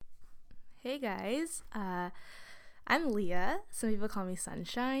Hey guys, I'm Leah. Some people call me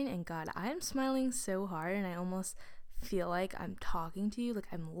Sunshine, and God, I'm smiling so hard, and I almost feel like I'm talking to you, like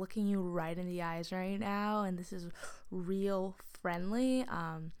I'm looking you right in the eyes right now, and this is real friendly.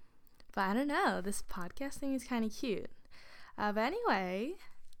 But I don't know, this podcast thing is kind of cute. But anyway,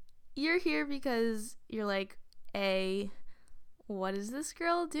 you're here because you're like, A, what is this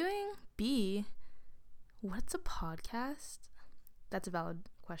girl doing? B, what's a podcast? That's a valid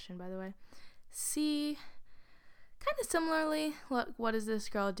question, by the way. C, kind of similarly, what is this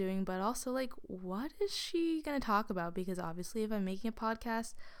girl doing, but also like, what is she gonna talk about? Because obviously, if I'm making a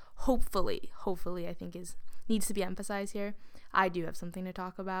podcast, hopefully, I think needs to be emphasized here. I do have something to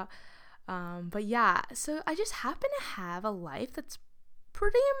talk about. But yeah, so I just happen to have a life that's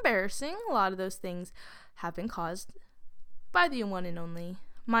pretty embarrassing. A lot of those things have been caused by the one and only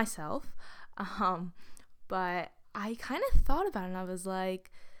myself. But I kind of thought about it and I was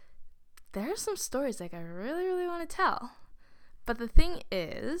like, there are some stories like I really want to tell. But the thing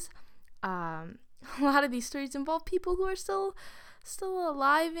is, a lot of these stories involve people who are still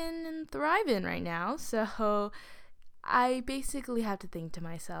alive and thriving right now. So I basically have to think to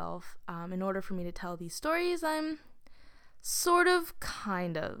myself, in order for me to tell these stories, I'm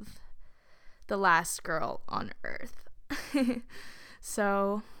kind of the last girl on earth.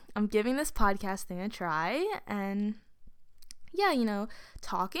 So I'm giving this podcast thing a try, and yeah,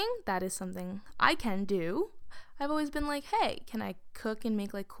 talking, that is something I can do. I've always been like, hey, can I cook and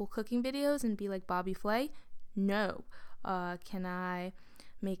make like cool cooking videos and be like Bobby Flay? No. Can I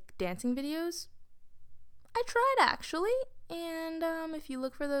make dancing videos? I tried actually, and if you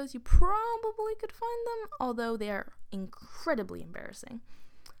look for those, you probably could find them, although they are incredibly embarrassing.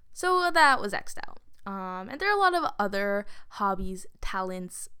 So that was X'd out. And there are a lot of other hobbies,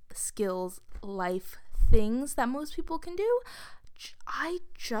 talents, skills, life things that most people can do. I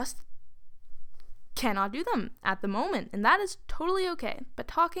just cannot do them at the moment, and that is totally okay. But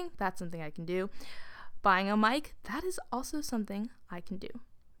talking, that's something I can do. Buying a mic, that is also something I can do.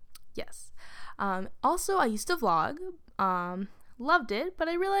 Yes. Also, I used to vlog. Loved it, but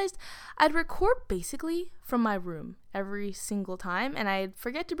I realized I'd record basically from my room every single time, and I'd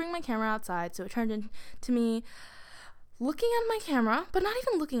forget to bring my camera outside, so it turned into me looking at my camera, but not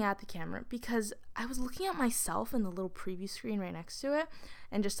even looking at the camera, because I was looking at myself in the little preview screen right next to it,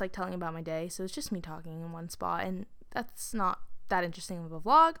 and just like telling about my day, so it's just me talking in one spot, and that's not that interesting of a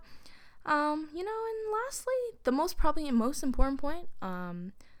vlog. And lastly, the most important point,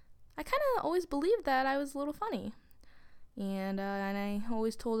 I kind of always believed that I was a little funny. And I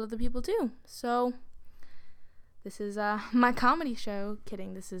always told other people too. So this is my comedy show.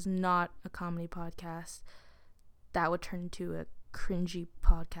 Kidding, this is not a comedy podcast. That would turn into a cringy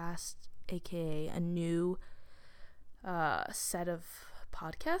podcast, aka a new set of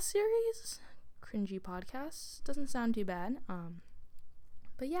podcast series. Cringy podcasts doesn't sound too bad.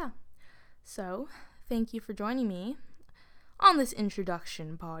 But yeah. So thank you for joining me on this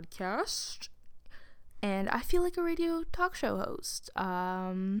introduction podcast. And I feel like a radio talk show host,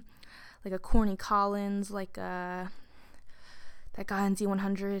 like a Corny Collins, like that guy on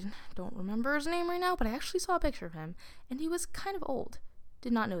Z100. Don't remember his name right now, but I actually saw a picture of him, and he was kind of old.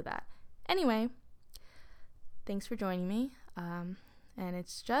 Did not know that. Anyway, thanks for joining me. And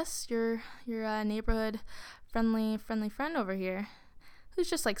it's just your neighborhood friendly friend over here, who's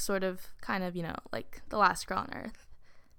just like kind of like the last girl on earth.